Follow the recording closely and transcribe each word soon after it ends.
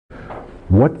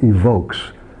What evokes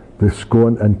the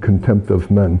scorn and contempt of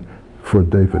men for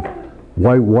David?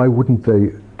 Why wouldn't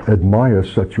they admire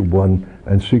such a one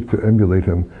and seek to emulate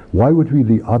him? Why would he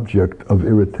be the object of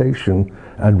irritation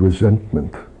and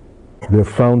resentment? They're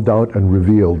found out and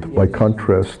revealed by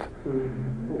contrast,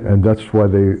 and that's why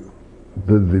the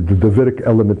Davidic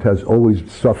element has always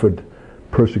suffered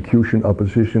persecution,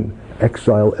 opposition,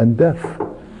 exile, and death.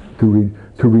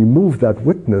 To remove that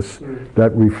witness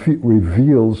that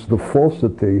reveals the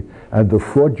falsity and the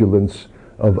fraudulence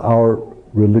of our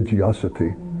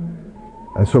religiosity.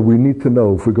 And so we need to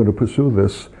know, if we're going to pursue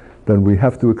this, then we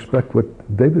have to expect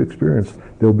what David experienced.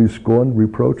 There'll be scorn,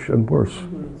 reproach, and worse.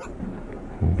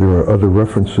 There are other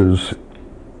references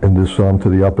in this psalm to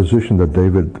the opposition that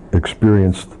David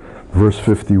experienced. Verse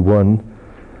 51,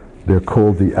 they're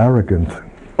called the arrogant,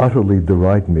 utterly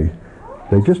deride me.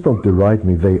 They just don't deride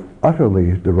me, they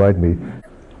utterly deride me.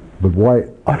 But why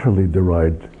utterly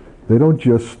deride? They don't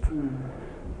just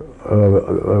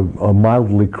are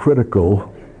mildly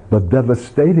critical, but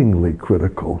devastatingly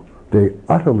critical. They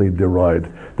utterly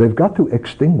deride. They've got to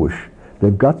extinguish.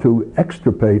 They've got to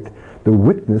extirpate the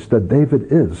witness that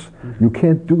David is. You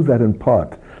can't do that in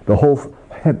part. The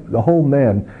whole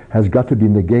man has got to be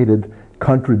negated,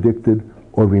 contradicted,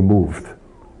 or removed.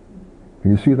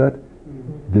 Can you see that?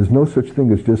 There's no such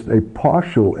thing as just a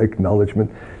partial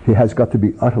acknowledgement. He has got to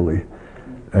be utterly.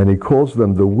 And he calls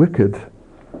them the wicked,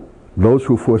 those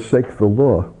who forsake the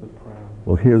law.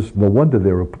 Well, here's no wonder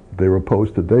they're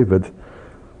opposed to David,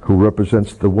 who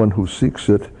represents the one who seeks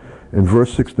it. In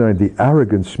verse 69, the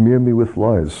arrogant smear me with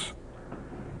lies,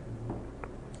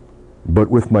 but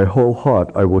with my whole heart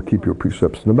I will keep your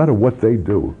precepts. No matter what they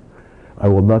do, I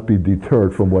will not be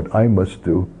deterred from what I must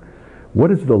do. What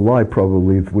is the lie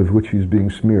probably with which he's being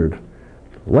smeared?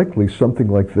 Likely something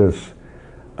like this: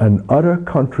 an utter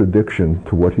contradiction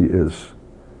to what he is.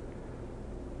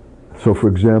 So for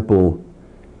example,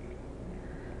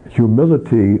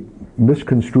 humility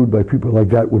misconstrued by people like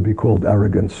that would be called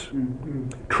arrogance.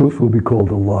 Truth will be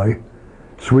called a lie.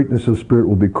 Sweetness of spirit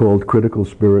will be called critical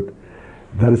spirit.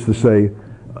 That is to say,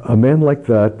 a man like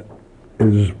that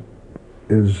is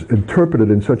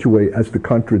interpreted in such a way as to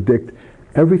contradict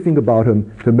everything about him,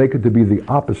 to make it to be the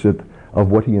opposite of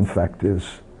what he in fact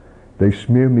is. They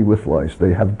smear me with lies.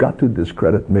 They have got to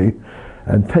discredit me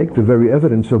and take the very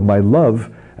evidence of my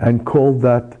love and call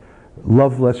that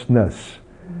lovelessness.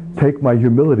 Take my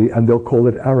humility and they'll call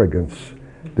it arrogance.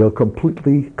 They'll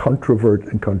completely controvert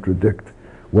and contradict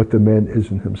what the man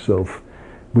is in himself,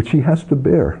 which he has to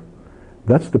bear.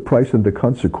 That's the price and the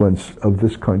consequence of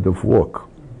this kind of walk.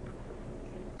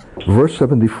 Verse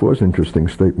 74 is an interesting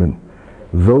statement.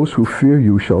 Those who fear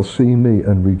you shall see me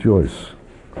and rejoice.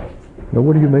 Now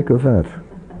what do you make of that?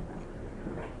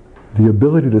 The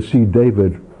ability to see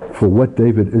David for what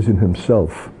David is in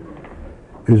himself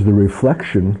is the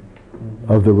reflection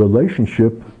of the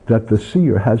relationship that the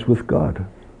seer has with God.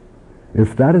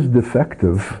 If that is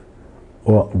defective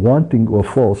or wanting or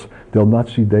false, they'll not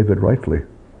see David rightly.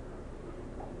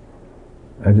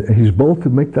 And he's bold to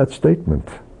make that statement.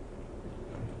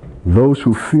 Those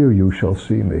who fear you shall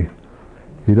see me.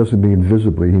 He doesn't mean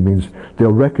visibly, he means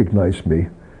they'll recognize me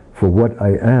for what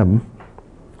I am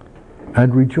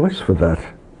and rejoice for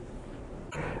that.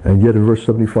 And yet in verse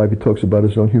 75 he talks about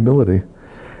his own humility,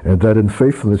 and that in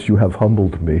faithfulness you have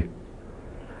humbled me.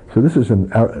 So this is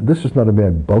not a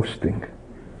man boasting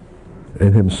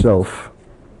in himself.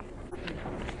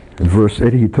 In verse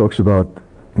 80 he talks about,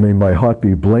 may my heart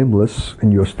be blameless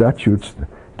in your statutes,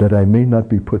 that I may not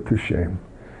be put to shame.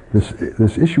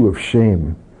 This issue of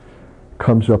shame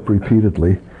comes up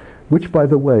repeatedly, which, by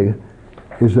the way,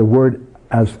 is a word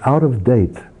as out of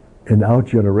date in our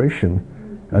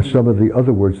generation as some of the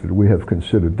other words that we have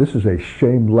considered. This is a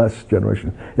shameless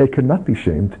generation. It cannot be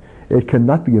shamed. It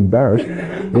cannot be embarrassed.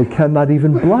 It cannot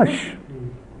even blush.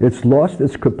 It's lost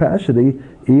its capacity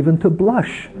even to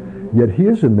blush. Yet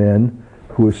here's a man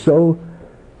who is so,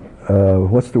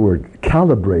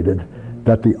 calibrated,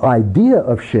 that the idea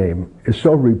of shame is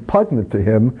so repugnant to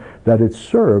him that it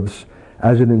serves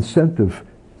as an incentive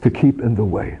to keep in the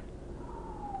way.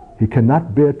 He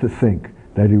cannot bear to think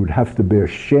that he would have to bear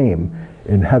shame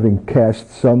in having cast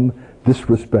some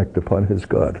disrespect upon his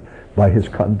God by his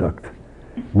conduct.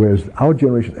 Whereas our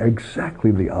generation, exactly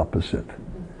the opposite.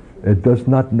 It does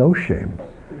not know shame.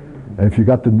 And if you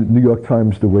got the New York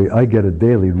Times the way I get it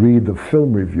daily, read the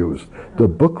film reviews, the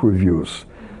book reviews.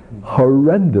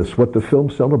 Horrendous what the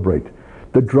films celebrate.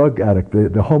 The drug addict,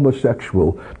 the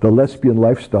homosexual, the lesbian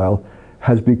lifestyle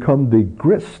has become the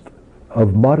grist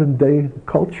of modern day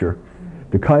culture.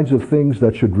 The kinds of things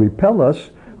that should repel us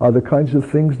are the kinds of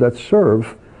things that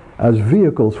serve as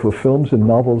vehicles for films and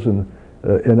novels and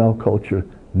in our culture.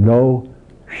 No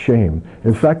shame.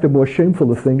 In fact, the more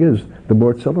shameful a thing is, the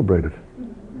more it's celebrated.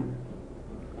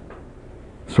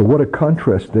 So what a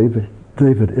contrast David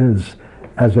is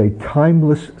as a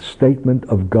timeless statement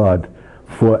of God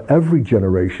for every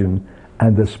generation,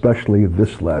 and especially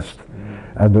this last.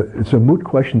 And it's a moot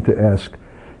question to ask,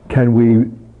 can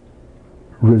we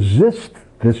resist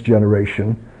this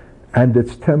generation and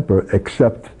its temper,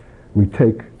 except we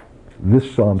take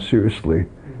this psalm seriously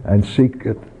and seek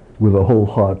it with a whole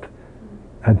heart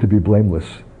and to be blameless?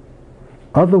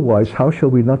 Otherwise, how shall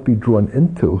we not be drawn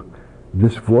into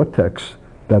this vortex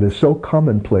that is so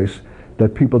commonplace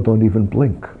that people don't even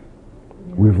blink?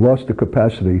 We've lost the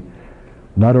capacity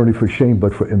not only for shame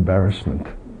but for embarrassment.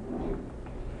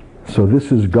 So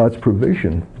this is God's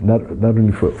provision, not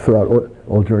only throughout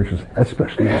all generations,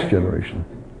 especially this generation.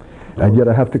 And yet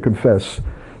I have to confess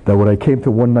that when I came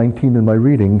to 119 in my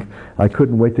reading, I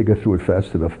couldn't wait to get through it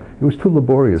fast enough. It was too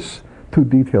laborious, too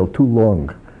detailed, too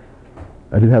long.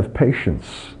 I didn't have patience.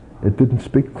 It didn't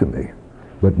speak to me.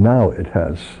 But now it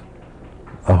has.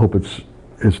 I hope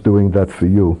it's doing that for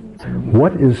you.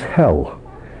 What is hell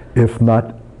if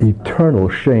not eternal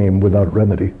shame without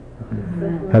remedy?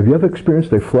 Have you ever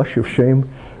experienced a flush of shame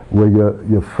where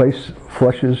your face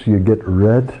flushes, you get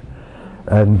red,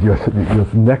 and your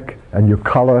neck and your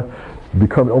collar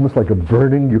become almost like a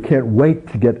burning? You can't wait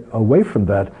to get away from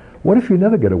that. What if you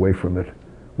never get away from it?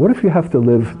 What if you have to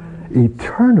live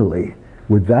eternally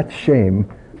with that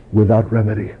shame without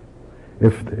remedy?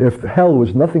 If hell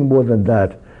was nothing more than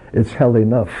that, it's hell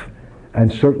enough.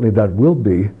 And certainly that will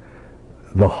be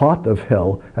the heart of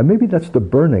hell. And maybe that's the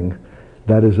burning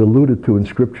that is alluded to in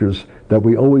scriptures that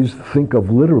we always think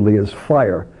of literally as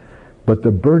fire. But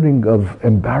the burning of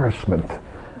embarrassment,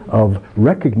 of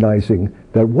recognizing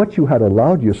that what you had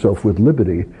allowed yourself with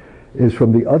liberty is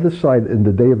from the other side in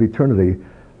the day of eternity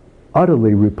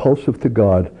utterly repulsive to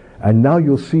God, and now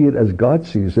you'll see it as God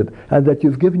sees it, and that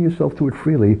you've given yourself to it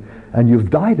freely, and you've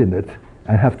died in it,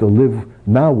 and have to live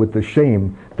now with the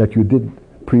shame that you did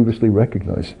previously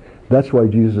recognize. That's why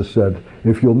Jesus said,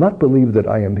 if you'll not believe that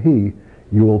I am He,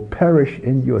 you will perish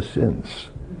in your sins.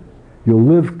 You'll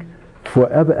live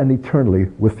forever and eternally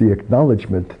with the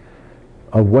acknowledgement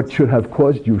of what should have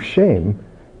caused you shame,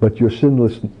 but your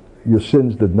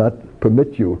sins did not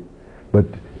permit you. But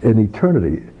in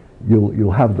eternity,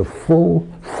 you'll have the full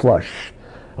flush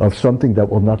of something that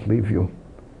will not leave you.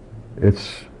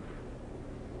 It's,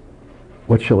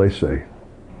 what shall I say?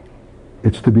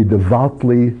 It's to be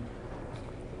devoutly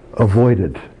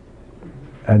avoided.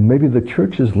 And maybe the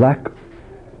church's lack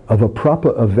of a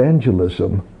proper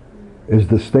evangelism is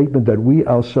the statement that we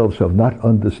ourselves have not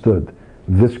understood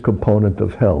this component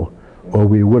of hell, or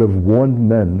we would have warned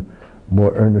men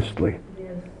more earnestly.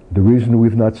 Yes. The reason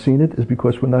we've not seen it is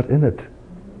because we're not in it.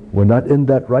 We're not in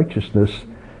that righteousness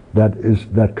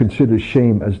that considers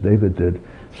shame as David did,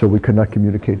 so we cannot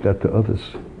communicate that to others.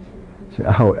 See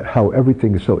how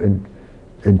everything is so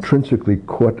intrinsically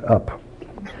caught up.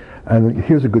 And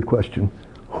here's a good question.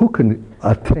 Who can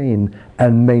attain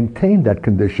and maintain that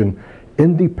condition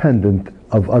independent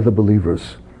of other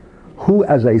believers? Who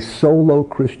as a solo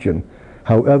Christian,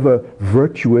 however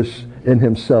virtuous in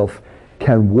himself,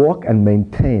 can walk and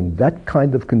maintain that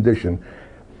kind of condition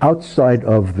outside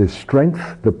of the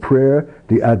strength, the prayer,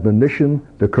 the admonition,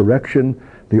 the correction,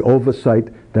 the oversight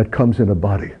that comes in a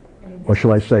body, or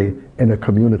shall I say, in a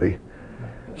community?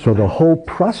 So the whole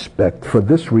prospect for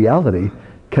this reality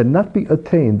cannot be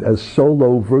attained as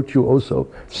solo virtuoso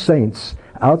saints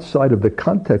outside of the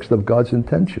context of God's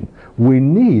intention. We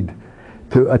need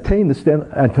to attain the stand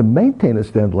and to maintain a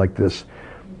stand like this.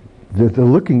 They're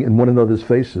looking in one another's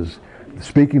faces,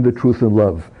 speaking the truth in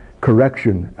love,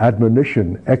 correction,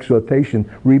 admonition, exhortation,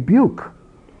 rebuke.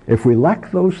 If we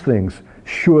lack those things,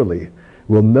 surely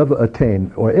we'll never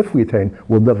attain, or if we attain,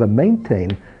 we'll never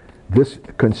maintain this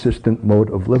consistent mode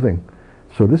of living.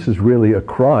 So this is really a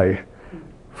cry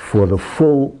for the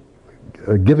full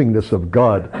givingness of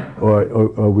God,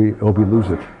 or we lose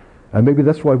it. And maybe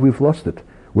that's why we've lost it.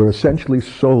 We're essentially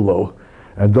solo,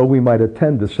 and though we might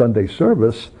attend the Sunday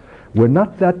service, we're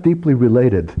not that deeply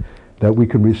related that we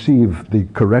can receive the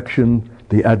correction,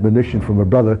 the admonition from a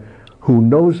brother who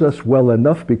knows us well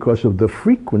enough because of the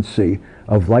frequency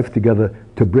of life together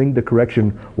to bring the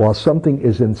correction while something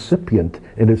is incipient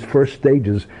in its first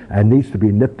stages and needs to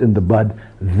be nipped in the bud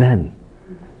then.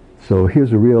 So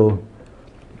here's a real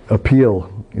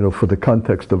appeal, for the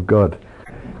context of God.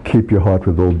 Keep your heart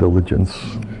with all diligence,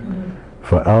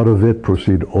 for out of it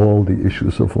proceed all the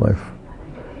issues of life.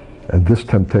 And this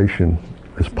temptation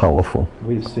is powerful.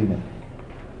 We've seen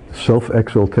it.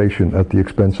 self-exaltation at the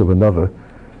expense of another,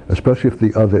 especially if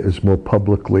the other is more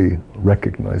publicly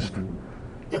recognized.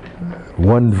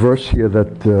 One verse here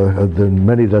that there are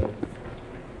many that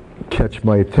catch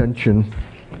my attention,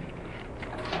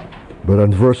 but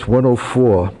on verse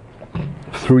 104,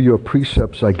 through your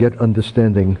precepts I get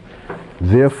understanding,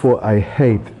 therefore I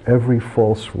hate every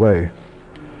false way.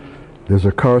 There's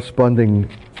a corresponding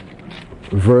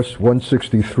verse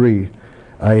 163,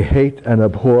 I hate and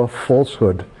abhor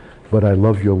falsehood, but I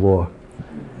love your law.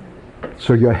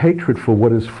 So your hatred for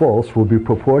what is false will be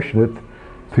proportionate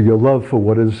to your love for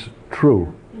what is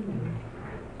true.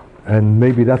 And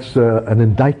maybe that's an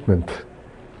indictment.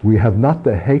 We have not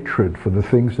the hatred for the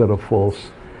things that are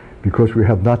false because we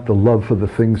have not the love for the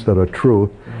things that are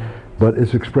true, but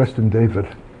it's expressed in David.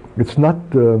 It's not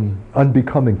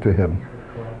unbecoming to him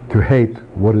to hate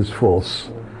what is false,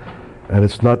 and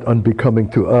it's not unbecoming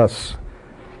to us.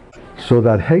 So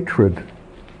that hatred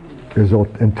is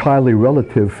entirely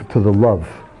relative to the love.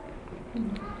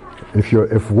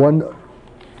 If one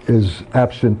is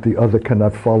absent, the other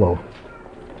cannot follow.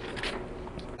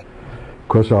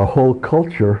 Because our whole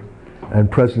culture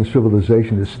and present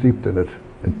civilization is steeped in it,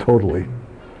 and totally.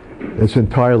 It's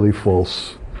entirely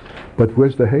false. But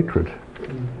where's the hatred?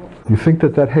 Do you think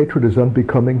that hatred is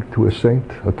unbecoming to a saint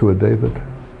or to a David?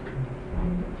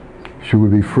 Should we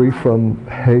be free from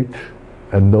hate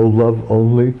and no love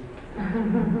only?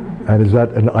 And is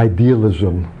that an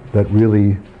idealism that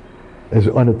really is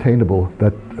unattainable?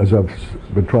 That, as I've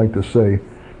been trying to say,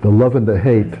 the love and the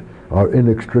hate are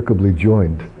inextricably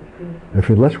joined.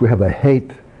 Unless we have a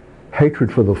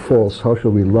hatred for the false, how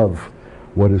shall we love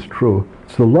what is true?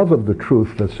 It's the love of the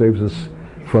truth that saves us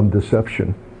from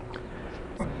deception.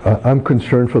 I'm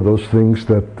concerned for those things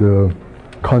that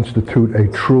constitute a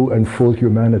true and full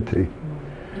humanity.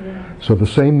 So the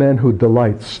same man who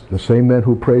delights, the same man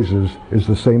who praises, is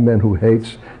the same man who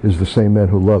hates, is the same man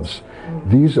who loves.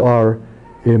 These are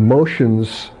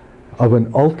emotions of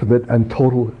an ultimate and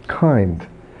total kind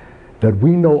that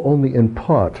we know only in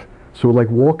part. So like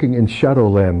walking in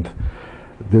shadowland.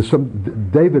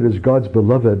 David is God's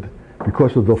beloved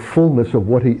because of the fullness of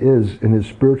what he is in his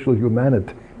spiritual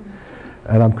humanity.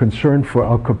 And I'm concerned for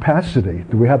our capacity.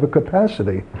 Do we have a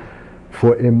capacity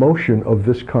for emotion of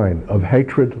this kind, of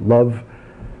hatred, love,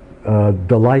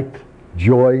 delight,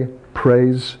 joy,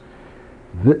 praise?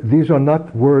 These are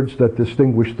not words that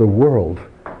distinguish the world.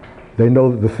 They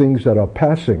know the things that are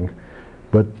passing,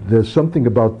 but there's something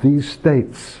about these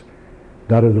states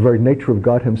that are the very nature of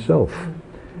God himself.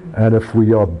 And if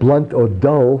we are blunt or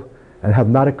dull and have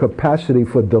not a capacity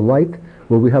for delight,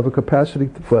 will we have a capacity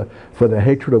for the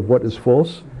hatred of what is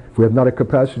false? If we have not a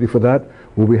capacity for that,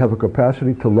 will we have a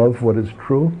capacity to love what is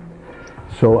true?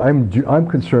 So I'm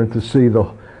concerned to see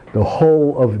the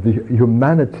whole of the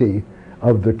humanity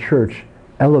of the church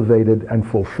elevated and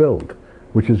fulfilled,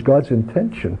 which is God's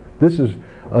intention. This is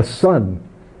a son.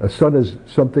 A son is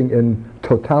something in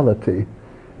totality,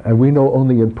 and we know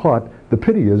only in part. The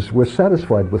pity is we're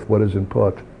satisfied with what is in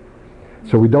part.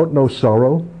 So we don't know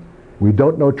sorrow, we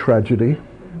don't know tragedy,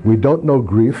 we don't know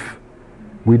grief,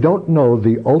 we don't know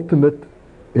the ultimate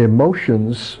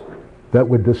emotions that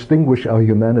would distinguish our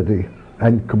humanity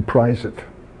and comprise it.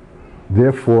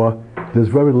 Therefore, there's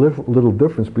very little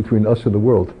difference between us and the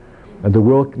world. And the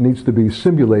world needs to be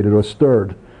simulated or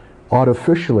stirred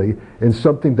artificially in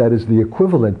something that is the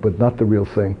equivalent but not the real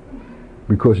thing.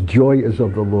 Because joy is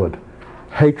of the Lord.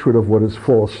 Hatred of what is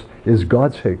false is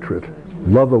God's hatred.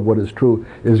 Love of what is true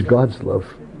is God's love.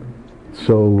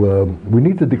 So we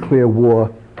need to declare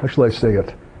war, how shall I say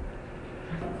it?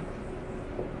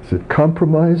 Is it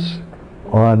compromise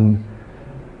on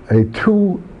a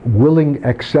too willing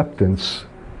acceptance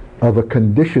of a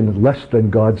condition less than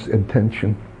God's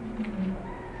intention?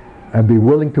 And be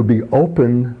willing to be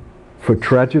open for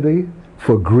tragedy,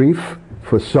 for grief,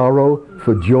 for sorrow,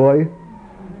 for joy,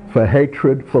 for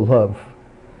hatred, for love.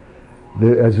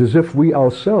 As if we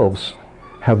ourselves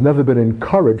have never been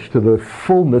encouraged to the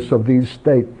fullness of these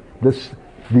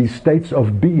states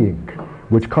of being,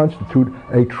 which constitute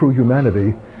a true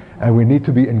humanity, and we need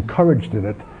to be encouraged in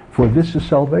it, for this is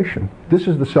salvation. This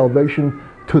is the salvation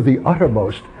to the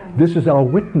uttermost. This is our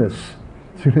witness.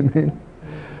 See what I mean?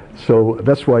 So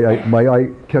that's why my eye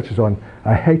catches on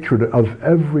a hatred of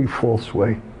every false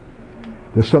way.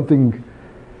 There's something,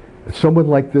 someone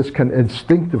like this can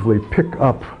instinctively pick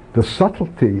up the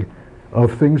subtlety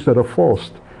of things that are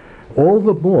false, all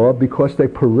the more because they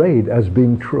parade as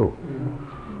being true.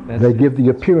 They give the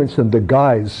appearance and the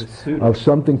guise of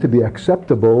something to be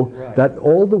acceptable that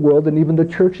all the world and even the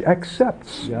church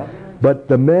accepts. But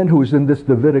the man who is in this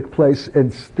Davidic place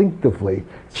instinctively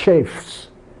chafes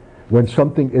when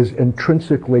something is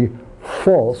intrinsically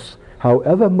false,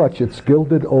 however much it's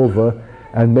gilded over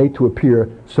and made to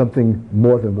appear something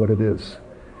more than what it is.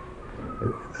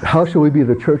 How shall we be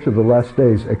the church of the last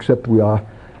days except we are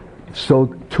so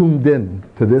tuned in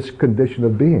to this condition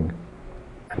of being?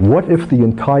 What if the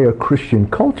entire Christian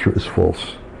culture is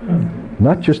false?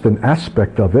 Not just an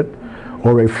aspect of it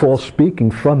or a false speaking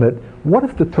from it. What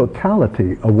if the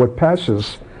totality of what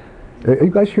passes, are you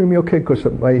guys hearing me okay? Because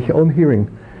of my own hearing.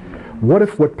 What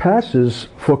if what passes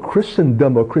for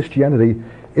Christendom or Christianity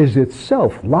is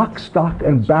itself lock, stock,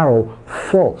 and barrel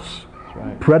false?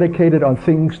 Right. Predicated on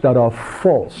things that are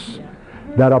false,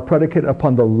 that are predicated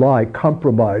upon the lie,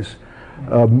 compromise,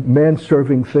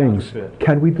 man-serving things.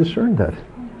 Can we discern that?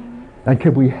 And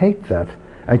can we hate that?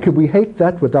 And can we hate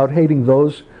that without hating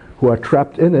those who are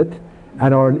trapped in it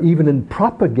and are even in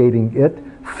propagating it,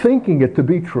 thinking it to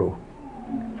be true?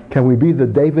 Can we be the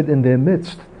David in their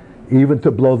midst, even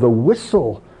to blow the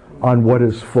whistle on what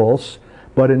is false,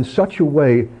 but in such a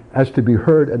way as to be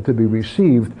heard and to be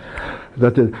received,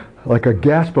 that like a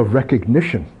gasp of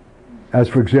recognition, as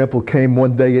for example came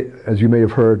one day, as you may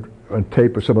have heard on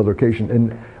tape or some other occasion,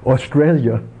 in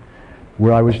Australia,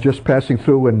 where I was just passing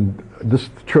through, and this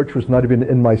church was not even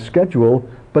in my schedule,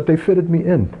 but they fitted me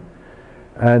in.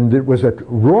 And it was a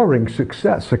roaring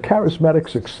success, a charismatic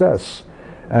success,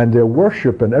 and their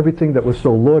worship and everything that was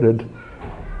so lauded.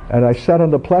 And I sat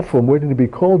on the platform waiting to be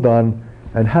called on,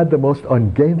 and had the most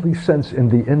ungainly sense in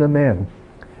the inner man.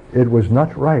 It was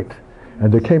not right.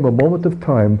 And there came a moment of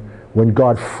time when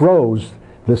God froze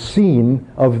the scene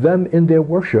of them in their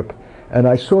worship, and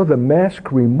I saw the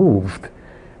mask removed,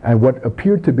 and what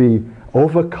appeared to be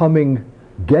overcoming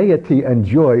gaiety and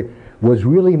joy was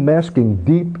really masking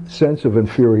deep sense of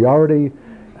inferiority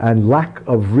and lack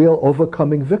of real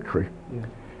overcoming victory. Yeah.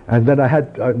 And then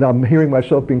I'm hearing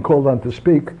myself being called on to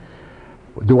speak.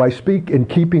 Do I speak in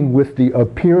keeping with the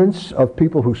appearance of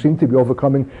people who seem to be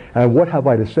overcoming, and what have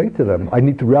I to say to them? I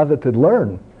need to rather to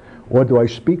learn. Or do I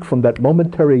speak from that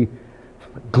momentary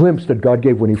glimpse that God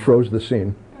gave when he froze the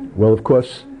scene? Well, of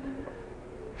course,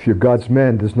 if you're God's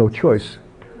man, there's no choice.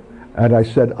 And I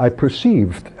said, I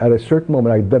perceived at a certain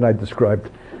moment, I described,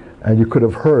 and you could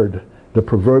have heard the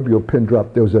proverbial pin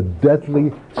drop. There was a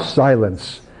deadly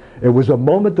silence. It was a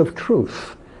moment of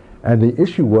truth. And the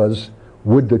issue was,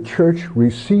 would the church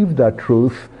receive that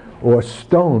truth or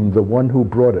stone the one who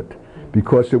brought it?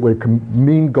 Because it would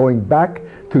mean going back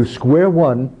to square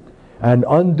one and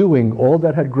undoing all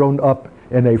that had grown up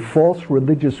in a false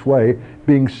religious way,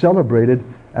 being celebrated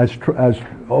as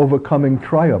overcoming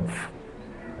triumph.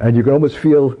 And you can almost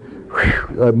feel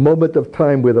a moment of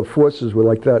time where the forces were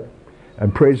like that.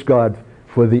 And praise God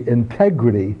for the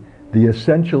integrity, the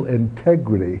essential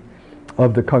integrity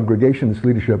of the congregation's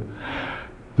leadership.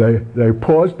 They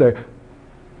paused there,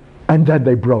 and then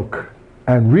they broke,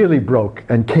 and really broke,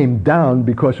 and came down,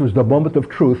 because it was the moment of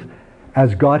truth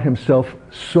as God himself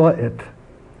saw it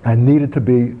and needed to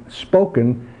be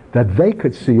spoken, that they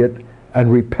could see it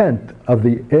and repent of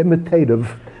the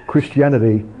imitative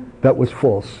Christianity that was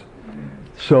false.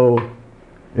 So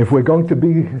if we're going to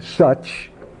be such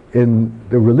in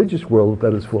the religious world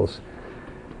that is false,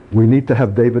 we need to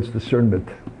have David's discernment,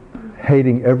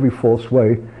 hating every false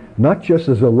way, not just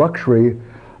as a luxury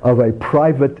of a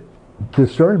private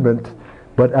discernment,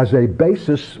 but as a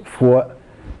basis for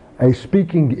a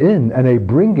speaking in and a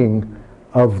bringing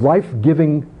of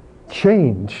life-giving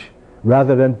change,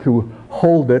 rather than to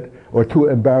hold it or too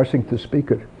embarrassing to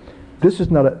speak it. This is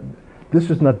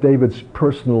not David's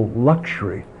personal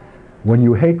luxury. When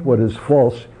you hate what is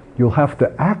false, you'll have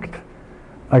to act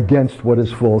against what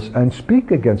is false and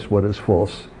speak against what is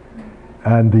false.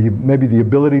 And maybe the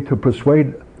ability to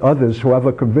persuade others,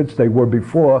 however convinced they were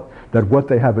before that what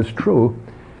they have is true,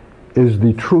 is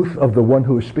the truth of the one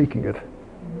who is speaking it,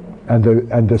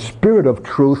 and the spirit of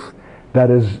truth that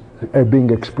is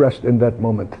being expressed in that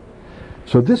moment.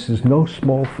 So this is no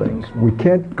small thing. We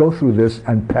can't go through this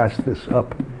and pass this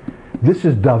up. This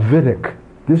is Davidic.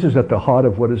 This is at the heart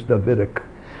of what is Davidic.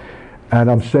 And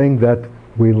I'm saying that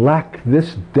we lack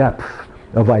this depth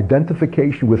of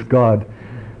identification with God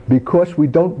because we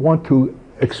don't want to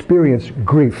experience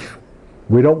grief.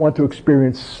 We don't want to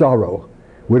experience sorrow.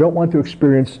 We don't want to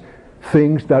experience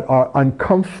things that are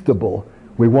uncomfortable.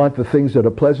 We want the things that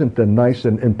are pleasant and nice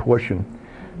and in portion.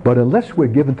 But unless we're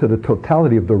given to the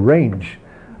totality of the range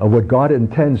of what God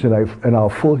intends in our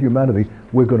full humanity,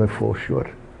 we're going to fall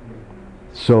short.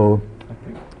 So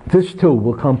this too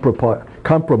will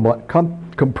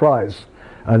comprise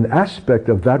an aspect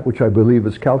of that which I believe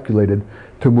is calculated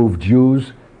to move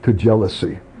Jews to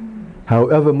jealousy.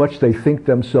 However much they think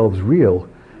themselves real,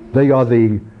 they are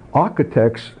the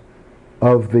architects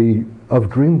of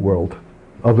dream world,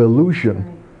 of illusion,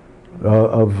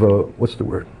 what's the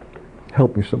word?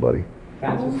 Help me, somebody.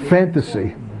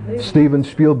 Fantasy. Steven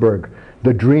Spielberg,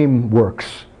 the DreamWorks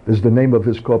is the name of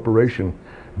his corporation.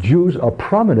 Jews are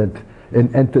prominent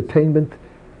in entertainment,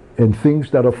 in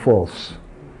things that are false.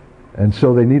 And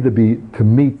so they need to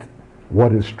meet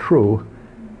what is true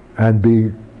and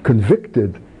be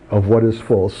convicted of what is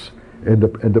false in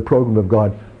the program of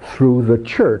God through the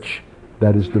church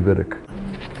that is Davidic.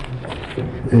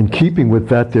 In keeping with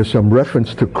that, there's some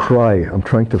reference to cry. I'm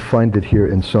trying to find it here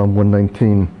in Psalm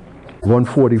 119.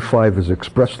 145 is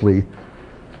expressly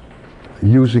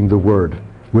using the word,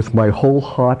 with my whole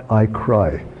heart I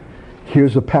cry.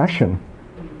 Here's a passion,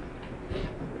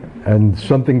 and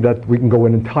something that we can go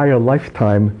an entire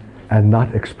lifetime and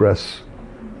not express.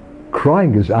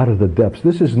 Crying is out of the depths.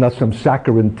 This is not some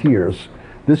saccharine tears.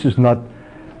 This is not,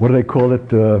 what do they call it,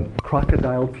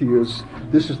 crocodile tears.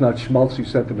 This is not schmaltzy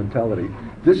sentimentality.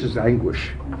 This is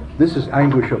anguish. This is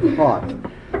anguish of heart.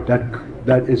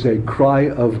 That is a cry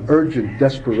of urgent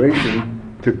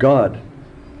desperation to God.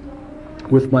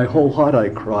 With my whole heart I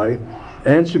cry,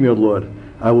 answer me, O Lord,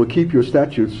 I will keep your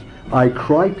statutes. I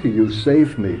cry to you,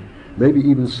 save me. Maybe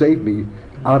even save me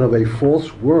out of a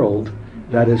false world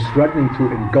that is threatening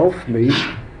to engulf me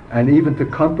and even to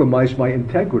compromise my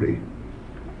integrity.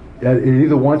 It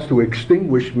either wants to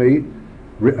extinguish me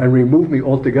and remove me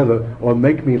altogether or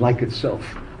make me like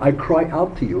itself. I cry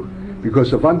out to you,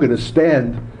 because if I'm going to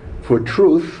stand for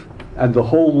truth and the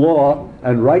whole law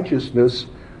and righteousness,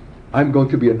 I'm going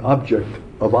to be an object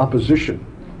of opposition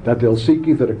that they'll seek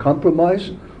either to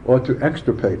compromise or to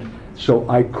extirpate. So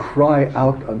I cry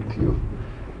out unto you.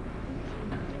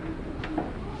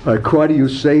 I cry to you,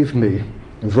 save me.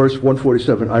 In verse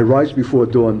 147, I rise before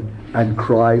dawn and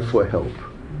cry for help.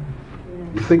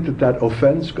 You think that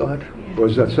offends God? Or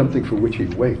is that something for which he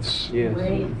waits? Yes.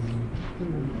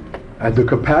 And the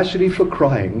capacity for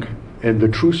crying, in the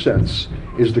true sense,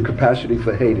 is the capacity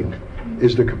for hating,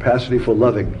 is the capacity for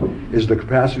loving, is the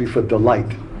capacity for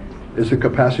delight, is the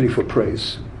capacity for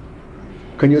praise.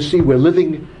 Can you see, we're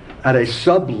living at a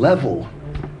sub-level,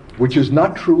 which is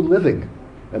not true living.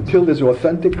 Until there's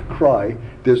authentic cry,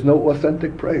 there's no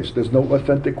authentic praise, there's no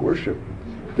authentic worship,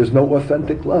 there's no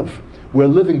authentic love. We're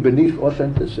living beneath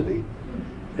authenticity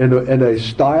in a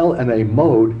style and a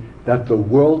mode that the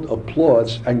world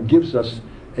applauds and gives us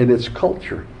in its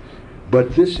culture.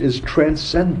 But this is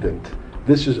transcendent.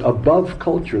 This is above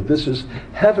culture. This is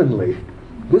heavenly.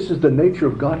 This is the nature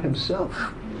of God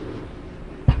himself.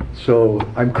 So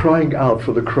I'm crying out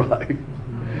for the cry.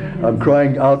 I'm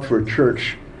crying out for a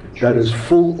church that is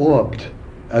full-orbed,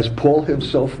 as Paul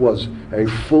himself was, a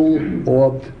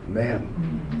full-orbed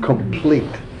man, complete,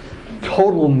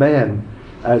 total man,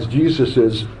 as Jesus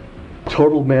is,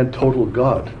 total man, total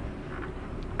God,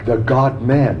 the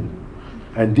God-man.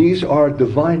 And these are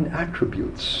divine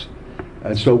attributes.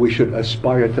 And so we should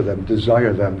aspire to them,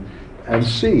 desire them, and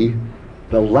see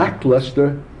the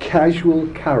lackluster, casual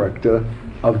character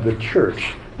of the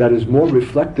church that is more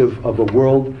reflective of a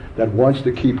world that wants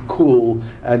to keep cool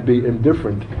and be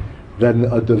indifferent than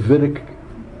a Davidic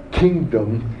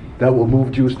kingdom that will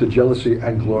move Jews to jealousy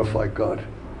and glorify God.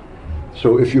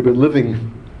 So if you've been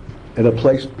living in a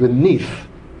place beneath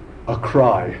a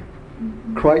cry,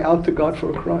 cry out to God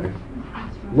for a cry.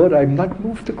 Lord, I'm not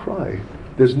moved to cry.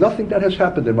 There's nothing that has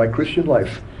happened in my Christian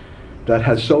life that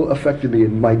has so affected me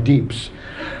in my deeps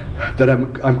that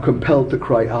I'm compelled to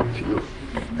cry out to you.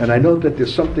 And I know that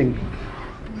there's something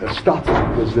stopping.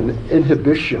 There's an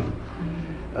inhibition.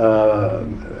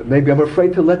 Maybe I'm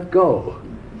afraid to let go.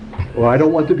 Or I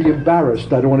don't want to be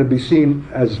embarrassed. I don't want to be seen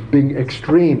as being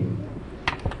extreme.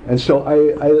 And so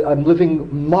I'm living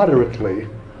moderately,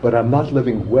 but I'm not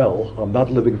living well. I'm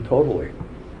not living totally.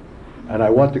 And I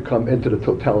want to come into the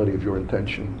totality of your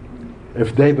intention.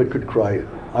 If David could cry,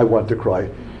 I want to cry.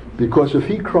 Because if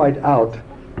he cried out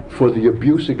for the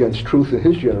abuse against truth in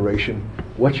his generation,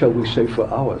 what shall we say for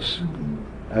ours?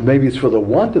 And maybe it's for the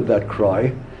want of that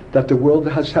cry that the world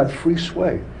has had free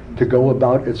sway to go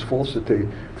about its falsity,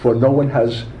 for no one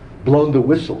has blown the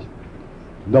whistle.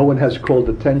 No one has called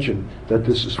attention that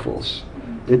this is false.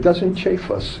 It doesn't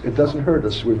chafe us. It doesn't hurt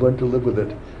us. We've learned to live with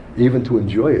it, even to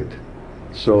enjoy it.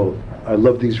 So I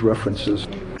love these references.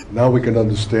 Now we can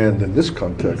understand in this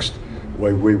context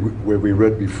where we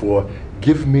read before,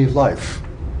 give me life.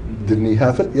 Didn't he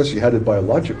have it? Yes, he had it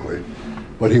biologically.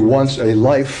 But he wants a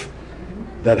life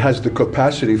that has the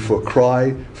capacity for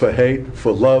cry, for hate,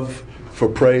 for love, for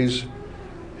praise.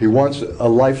 He wants a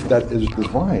life that is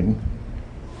divine,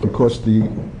 because the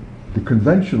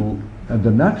conventional and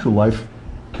the natural life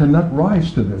cannot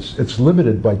rise to this. It's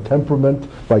limited by temperament,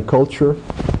 by culture.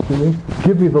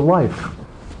 Give me the life.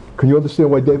 Can you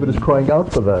understand why David is crying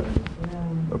out for that?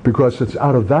 Yeah. Because it's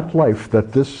out of that life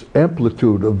that this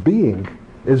amplitude of being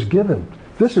is given.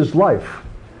 This is life.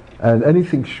 And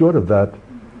anything short of that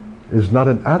is not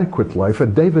an adequate life,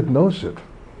 and David knows it.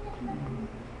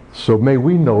 So may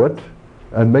we know it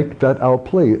and make that our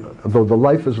plea. Though the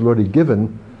life is already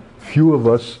given, few of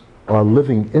us are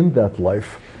living in that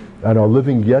life and are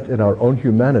living yet in our own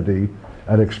humanity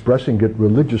and expressing it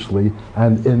religiously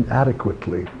and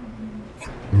inadequately.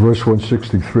 Verse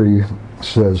 163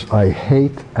 says, I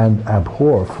hate and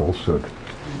abhor falsehood.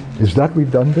 Is that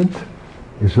redundant?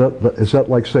 Is that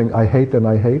like saying I hate and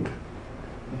I hate?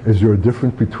 Is there a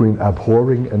difference between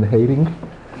abhorring and hating?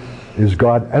 Is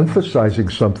God emphasizing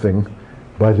something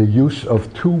by the use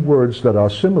of two words that are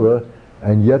similar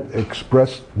and yet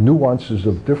express nuances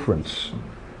of difference?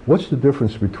 What's the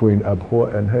difference between abhor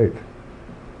and hate?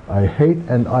 I hate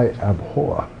and I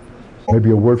abhor. Maybe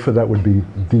a word for that would be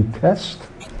detest.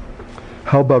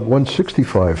 How about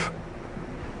 165?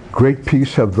 Great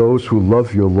peace have those who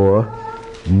love your law.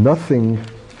 Nothing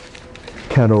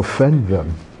can offend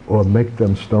them or make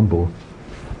them stumble.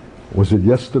 Was it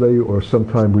yesterday or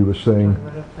sometime we were saying,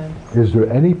 is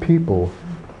there any people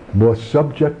more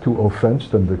subject to offense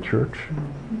than the church?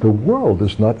 The world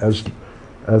is not as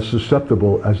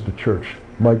susceptible as the church.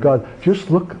 My God, just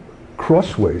look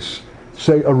crossways.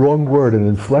 Say a wrong word, an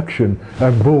inflection,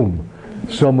 and boom,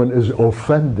 someone is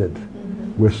offended.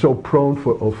 We're so prone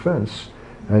for offense.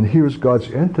 And here's God's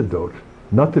antidote.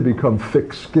 Not to become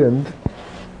thick-skinned,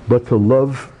 but to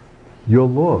love your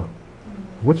law.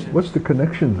 What's the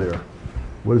connection there?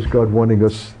 What is God wanting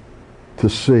us to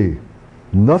see?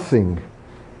 Nothing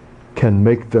can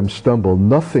make them stumble.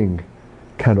 Nothing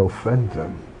can offend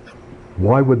them.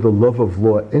 Why would the love of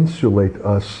law insulate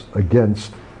us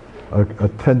against a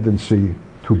tendency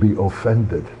to be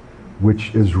offended,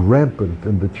 which is rampant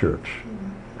in the church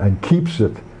and keeps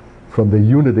it from the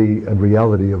unity and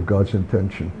reality of God's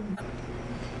intention?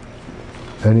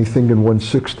 Anything in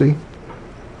 160?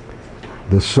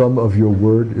 The sum of your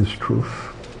word is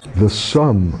truth. The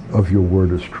sum of your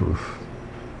word is truth.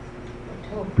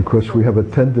 Because we have a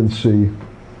tendency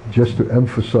just to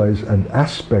emphasize an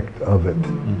aspect of it.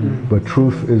 Mm-hmm. But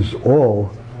truth is all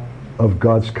of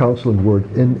God's counsel and word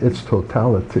in its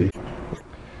totality.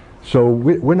 So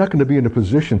we're not going to be in a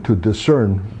position to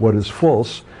discern what is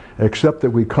false, except that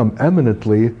we come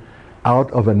eminently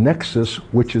out of a nexus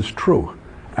which is true.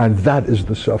 And that is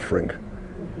the suffering.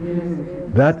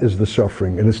 That is the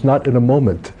suffering. And it's not in a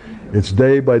moment. It's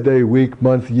day by day, week,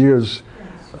 month, years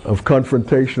of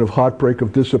confrontation, of heartbreak,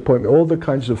 of disappointment, all the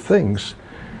kinds of things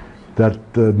that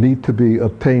need to be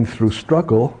obtained through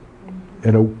struggle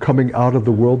in coming out of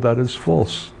the world that is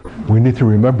false. We need to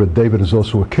remember David is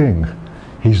also a king.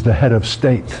 He's the head of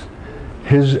state.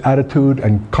 His attitude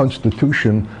and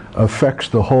constitution affects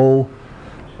the whole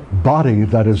body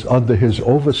that is under his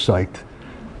oversight.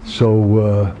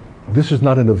 So this is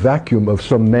not in a vacuum of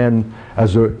some man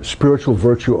as a spiritual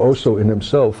virtuoso in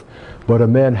himself, but a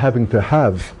man having to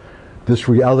have this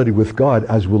reality with God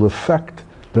as will affect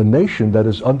the nation that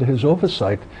is under his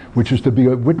oversight, which is to be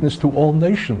a witness to all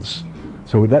nations.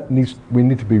 So we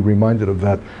need to be reminded of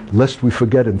that, lest we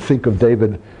forget and think of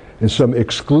David in some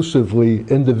exclusively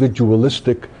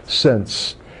individualistic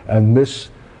sense and miss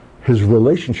his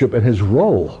relationship and his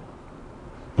role.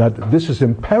 That this is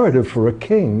imperative for a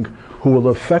king who will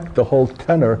affect the whole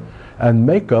tenor and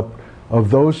makeup of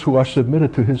those who are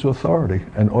submitted to his authority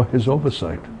and his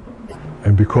oversight.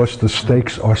 And because the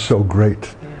stakes are so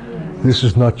great, this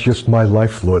is not just my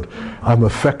life, Lord. I'm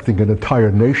affecting an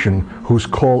entire nation whose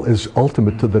call is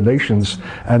ultimate to the nations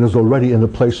and is already in a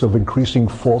place of increasing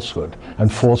falsehood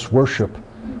and false worship,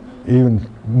 even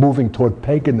moving toward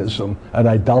paganism and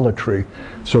idolatry.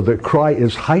 So the cry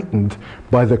is heightened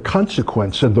by the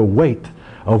consequence and the weight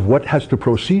of what has to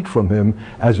proceed from him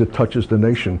as it touches the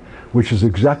nation, which is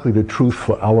exactly the truth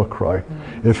for our cry.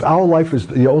 If our life is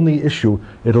the only issue,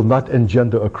 it'll not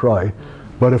engender a cry.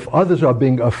 But if others are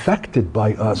being affected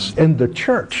by us in the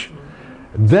church,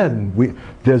 then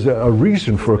there's a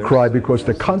reason for a cry, because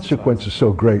the consequence is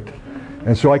so great.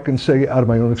 And so I can say out of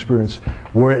my own experience,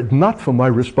 were it not for my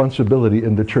responsibility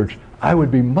in the church, I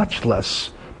would be much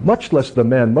less the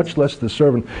man, much less the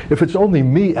servant, if it's only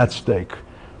me at stake.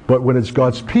 But when it's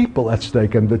God's people at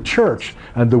stake and the church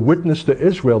and the witness to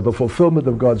Israel, the fulfillment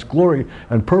of God's glory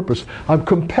and purpose, I'm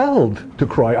compelled to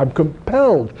cry. I'm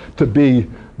compelled to be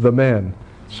the man.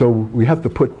 So we have to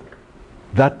put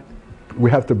that,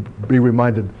 we have to be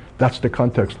reminded that's the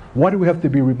context. Why do we have to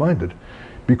be reminded?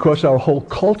 because our whole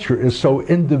culture is so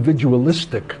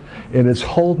individualistic in its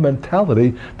whole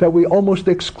mentality that we almost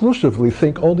exclusively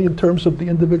think only in terms of the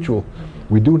individual.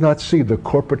 We do not see the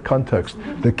corporate context,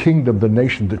 the kingdom, the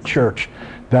nation, the church,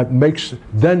 that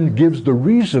then gives the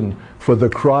reason for the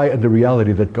cry and the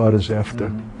reality that God is after.